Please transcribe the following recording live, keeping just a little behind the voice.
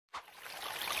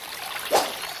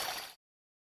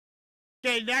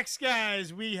Okay, next,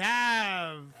 guys, we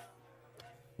have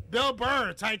Bill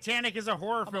Burr. Titanic is a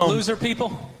horror film. Loser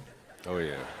people. Oh,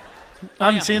 yeah. I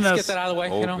haven't seen Let's this. get that out of the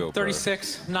way. Old You know, Bill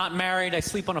 36, not married. I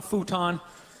sleep on a futon.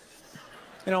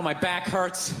 You know, my back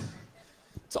hurts.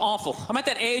 It's awful. I'm at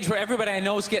that age where everybody I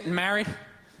know is getting married.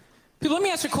 People, let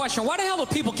me ask you a question. Why the hell do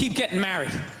people keep getting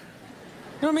married? You know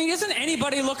what I mean? Isn't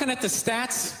anybody looking at the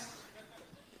stats?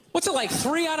 What's it like?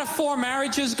 3 out of 4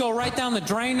 marriages go right down the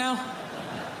drain now?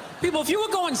 People, if you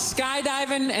were going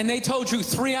skydiving and they told you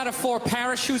 3 out of 4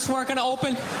 parachutes weren't going to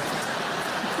open,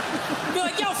 you'd be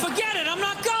like, yo, forget it, I'm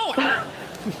not going.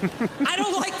 I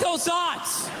don't like those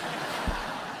odds.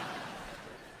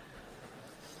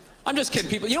 I'm just kidding,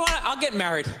 people. You know what? I'll get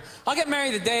married. I'll get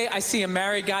married the day I see a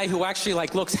married guy who actually,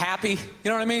 like, looks happy. You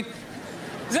know what I mean?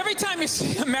 Because every time you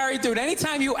see a married dude,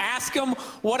 anytime you ask them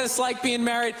what it's like being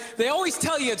married, they always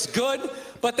tell you it's good,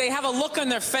 but they have a look on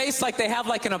their face like they have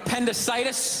like an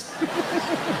appendicitis.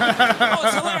 Oh,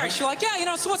 it's hilarious. You're like, yeah, you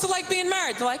know, so what's it like being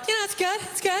married? They're like, you know, it's good,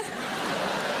 it's good.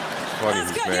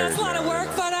 It's good, you know, it's a lot of work,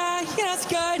 but, you know, it's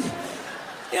good.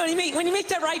 You know, when you meet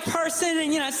that right person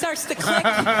and, you know, it starts to click,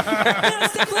 you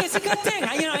know, it's a good thing.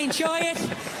 You know, I enjoy it.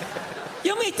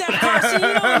 You'll meet that person,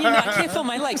 you know, and you know, I can't feel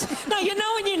my legs. No, you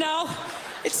know and you know.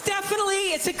 It's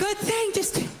a good thing,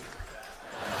 just...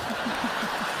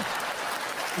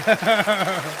 I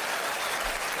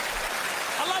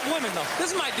love women, though.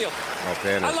 This is my deal.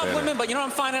 I love women, but you know what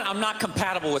I'm finding? I'm not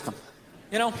compatible with them.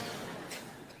 You know?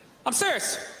 I'm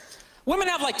serious. Women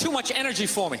have, like, too much energy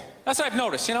for me. That's what I've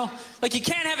noticed, you know? Like, you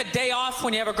can't have a day off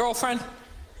when you have a girlfriend.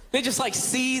 They just, like,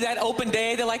 see that open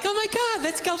day. They're like, oh, my God,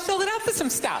 let's go fill it up with some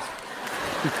stuff.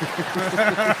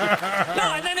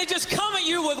 No, and then they just come at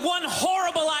you with one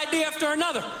horrible idea after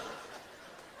another.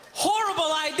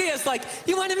 Horrible ideas like,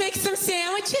 you want to make some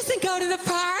sandwiches and go to the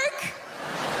park?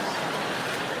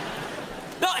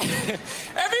 No,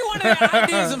 every one of their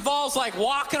ideas involves like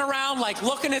walking around, like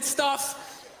looking at stuff.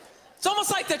 It's almost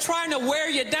like they're trying to wear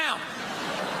you down.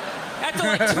 After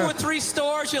like 2 or 3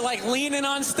 stores, you're like leaning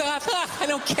on stuff. I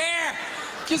don't care.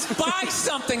 Just buy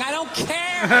something. I don't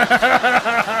care.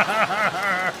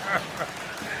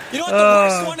 You know what the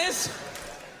worst one is?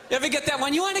 You ever get that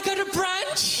one? You want to go to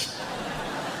brunch?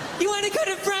 You want to go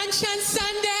to brunch on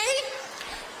Sunday?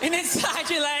 And inside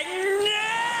you're like,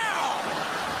 no!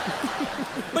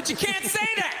 But you can't say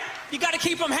that. You got to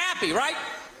keep them happy, right?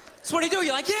 So what do?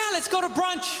 You're like, yeah, let's go to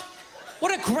brunch.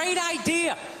 What a great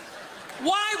idea.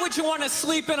 Why would you want to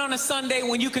sleep in on a Sunday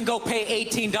when you can go pay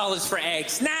 $18 for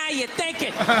eggs? Now you're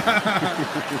thinking.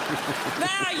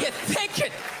 Now you're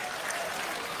thinking.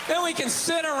 Then we can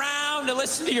sit around and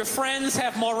listen to your friends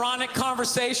have moronic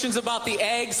conversations about the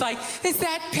eggs. Like, is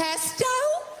that pesto?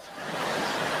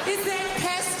 Is that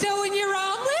pesto in your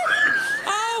omelet?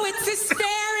 Oh, it's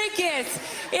asparagus.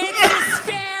 It's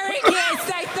asparagus.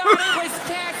 I thought it was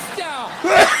pesto.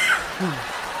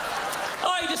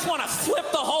 Oh, you just want to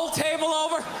flip the whole table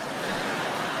over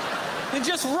and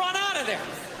just run out of there.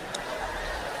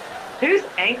 Who's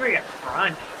angry at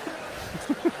brunch?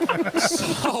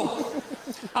 So,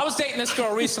 I was dating this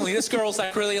girl recently. This girl's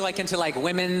like really like into like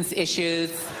women's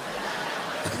issues.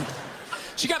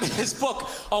 She got me this book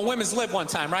on women's lib one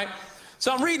time, right?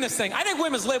 So I'm reading this thing. I think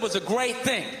women's lib was a great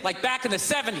thing. Like back in the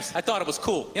 70s, I thought it was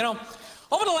cool, you know?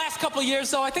 Over the last couple of years,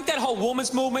 though, I think that whole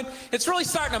women's movement, it's really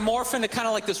starting to morph into kind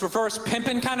of like this reverse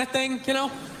pimping kind of thing, you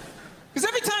know? Because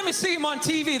every time you see them on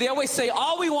TV, they always say,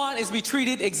 all we want is to be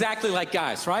treated exactly like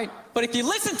guys, right? But if you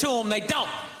listen to them, they don't.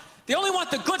 They only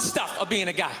want the good stuff of being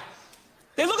a guy.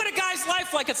 They look at a guy's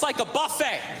life like it's like a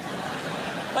buffet.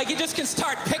 Like you just can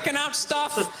start picking out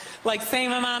stuff, like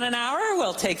same amount an hour,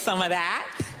 we'll take some of that.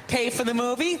 Pay for the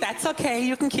movie, that's okay,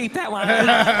 you can keep that one.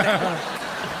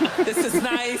 This is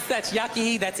nice, that's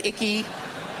yucky, that's icky. I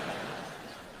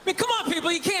mean, come on, people,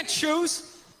 you can't choose.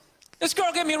 This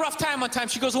girl gave me a rough time one time.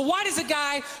 She goes, well, why does a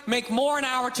guy make more an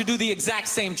hour to do the exact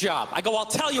same job? I go, I'll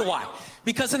tell you why.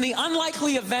 Because in the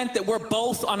unlikely event that we're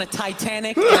both on a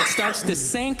Titanic and it starts to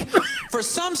sink, for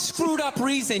some screwed up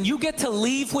reason, you get to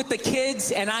leave with the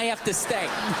kids and I have to stay.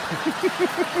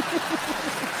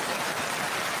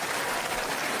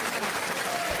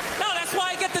 No, that's why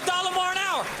I get the $1 more an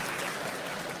hour.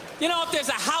 You know, if there's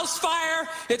a house fire,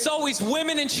 it's always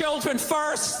women and children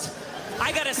first.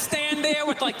 I gotta stand there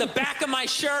with like the back of my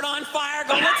shirt on fire,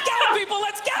 go, let's go, people,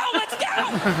 let's go, let's go.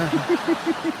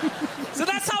 So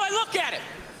that's how I look at it.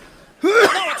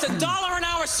 No, it's a $1 an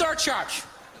hour surcharge.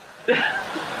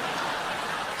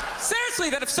 seriously,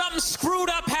 that if something screwed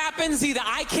up happens, either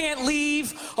I can't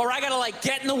leave or I gotta like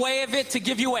get in the way of it to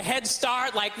give you a head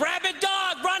start, like rabid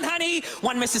dog, run honey,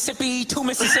 1 Mississippi, 2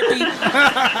 Mississippi.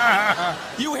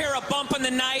 You hear a bump in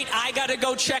the night, I gotta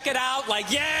go check it out,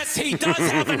 like yes, he does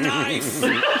have a knife.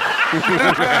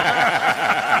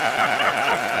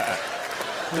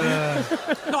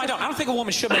 No, I don't. I don't think a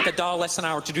woman should make $1 less an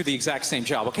hour to do the exact same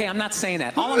job, okay? I'm not saying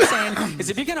that. All I'm saying is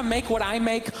if you're gonna make what I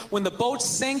make, when the boat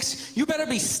sinks, you better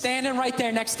be standing right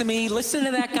there next to me,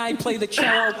 listening to that guy play the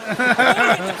cello, or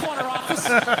in the corner office.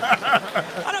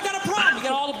 I don't got a problem. You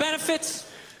got all the benefits.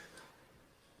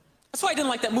 That's why I didn't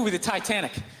like that movie, The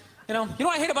Titanic. You know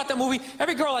what I hate about that movie?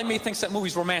 Every girl I meet thinks that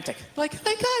movie's romantic. Like, oh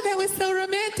my God, that was so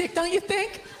romantic, don't you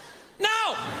think? No!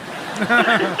 No,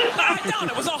 I don't.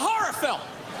 It was a horror film.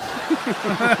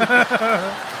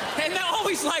 And they're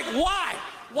always like, why?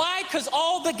 Why? Because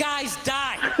all the guys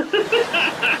die.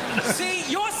 See,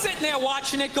 you're sitting there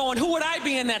watching it going, who would I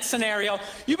be in that scenario?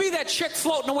 You be that chick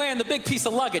floating away in the big piece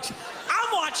of luggage.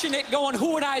 I'm watching it going,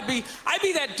 who would I be? I'd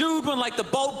be that dude when like the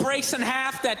boat breaks in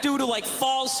half, that dude who like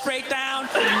falls straight down,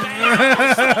 bang,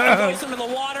 goes into the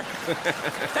water.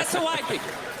 That's who I'd be.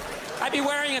 I'd be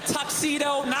wearing a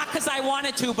tuxedo, not because I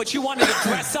wanted to, but you wanted to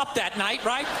dress up that night,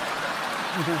 right?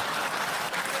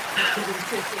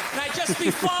 And I'd just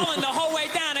be falling the whole way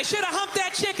down. I should have humped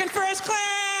that chick in first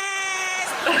class!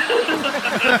 All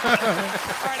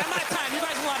right, I'm out of time. You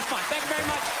guys are a lot of fun. Thank you very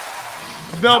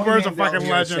much. Bill Burr's a fucking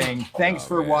legend. Saying, thanks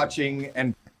for watching.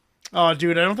 And oh,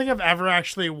 dude, I don't think I've ever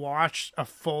actually watched a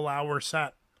full hour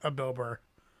set of Bill Burr.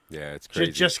 Yeah, it's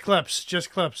crazy. Just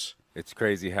clips. It's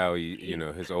crazy how he,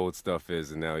 his old stuff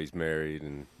is, and now he's married,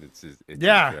 and it's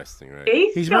yeah. interesting, right?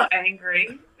 He's still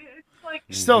angry. It's like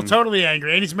still totally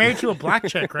angry, and he's married to a black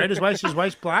chick, right? His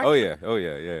wife's black. Oh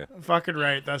yeah. Fucking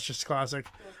right. That's just classic.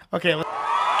 Okay.